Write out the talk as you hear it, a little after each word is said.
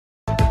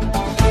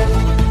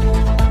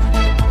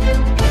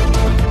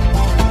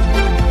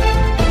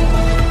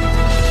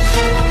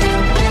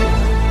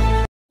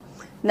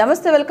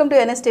నమస్తే, welcome to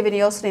Nstv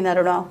news. నేను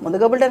అరుణ.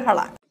 ముందుగా బులెటిన్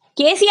హైలైట్స్.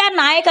 కేసీఆర్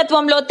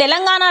నాయకత్వంలో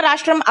తెలంగాణ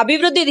రాష్ట్రం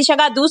అభివృద్ధి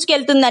దిశగా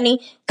దూసుకెళ్తుందని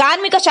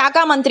కార్మిక శాఖ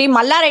మంత్రి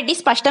మల్లారెడ్డి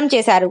స్పష్టం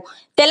చేశారు.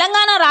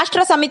 తెలంగాణ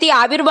రాష్ట్ర సమితి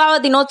ఆవిర్భావ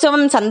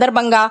దినోత్సవం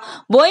సందర్భంగా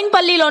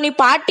బోయిన్పల్లిలోని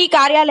పార్టీ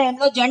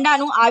కార్యాలయంలో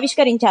జెండాను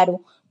ఆవిష్కరించారు.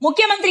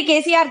 ముఖ్యమంత్రి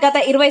కేసీఆర్ గత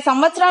 20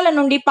 సంవత్సరాల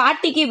నుండి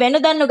పార్టీకి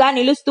వెన్నుదన్నుగా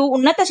నిలుస్తూ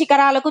ఉన్నత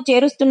శిఖరాలకు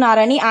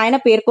చేరుస్తున్నారని ఆయన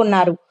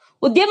పేర్కొన్నారు.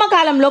 ఉద్యమ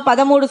కాలంలో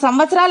 13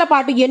 సంవత్సరాల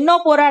పాటు ఎన్నో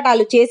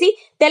పోరాటాలు చేసి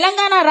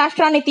తెలంగాణ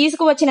రాష్ట్రాన్ని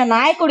తీసుకువచ్చిన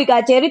నాయకుడిగా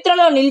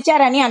చరిత్రలో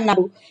నిలిచారని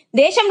అన్నారు.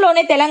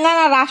 దేశంలోనే తెలంగాణ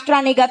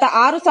రాష్ట్రాన్ని గత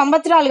 6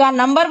 సంవత్సరాలుగా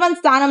నంబర్ 1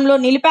 స్థానంలో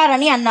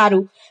నిలిపారని అన్నారు.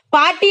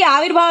 పార్టీ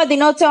ఆవిర్భావ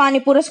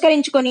దినోత్సవాన్ని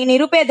పురస్కరించుకొని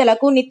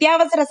నిరుపేదలకు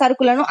నిత్యావసర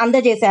సరుకులను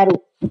అందజేశారు.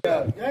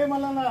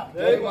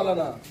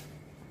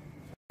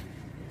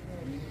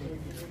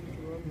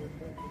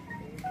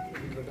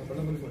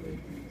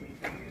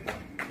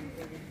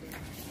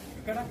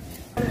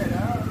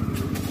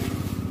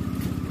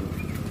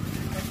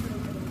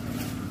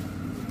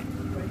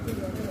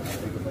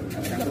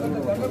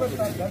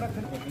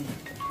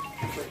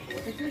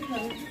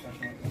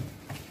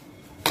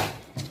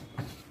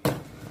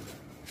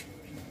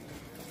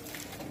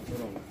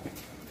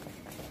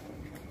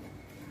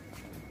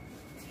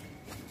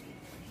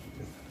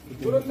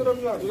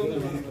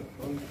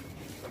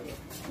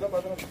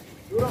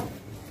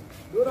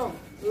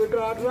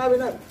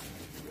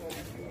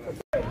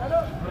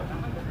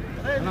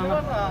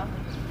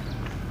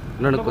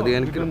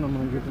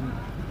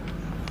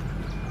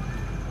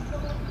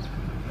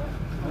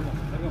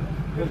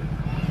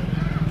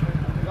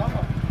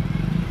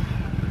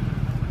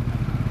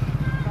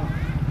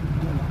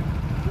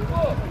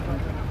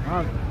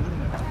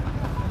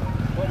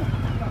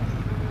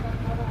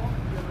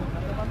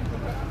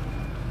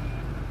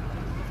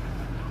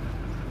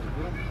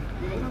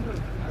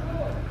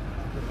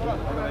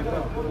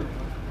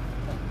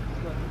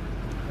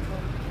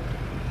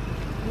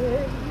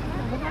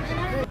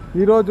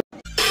 ఈరోజు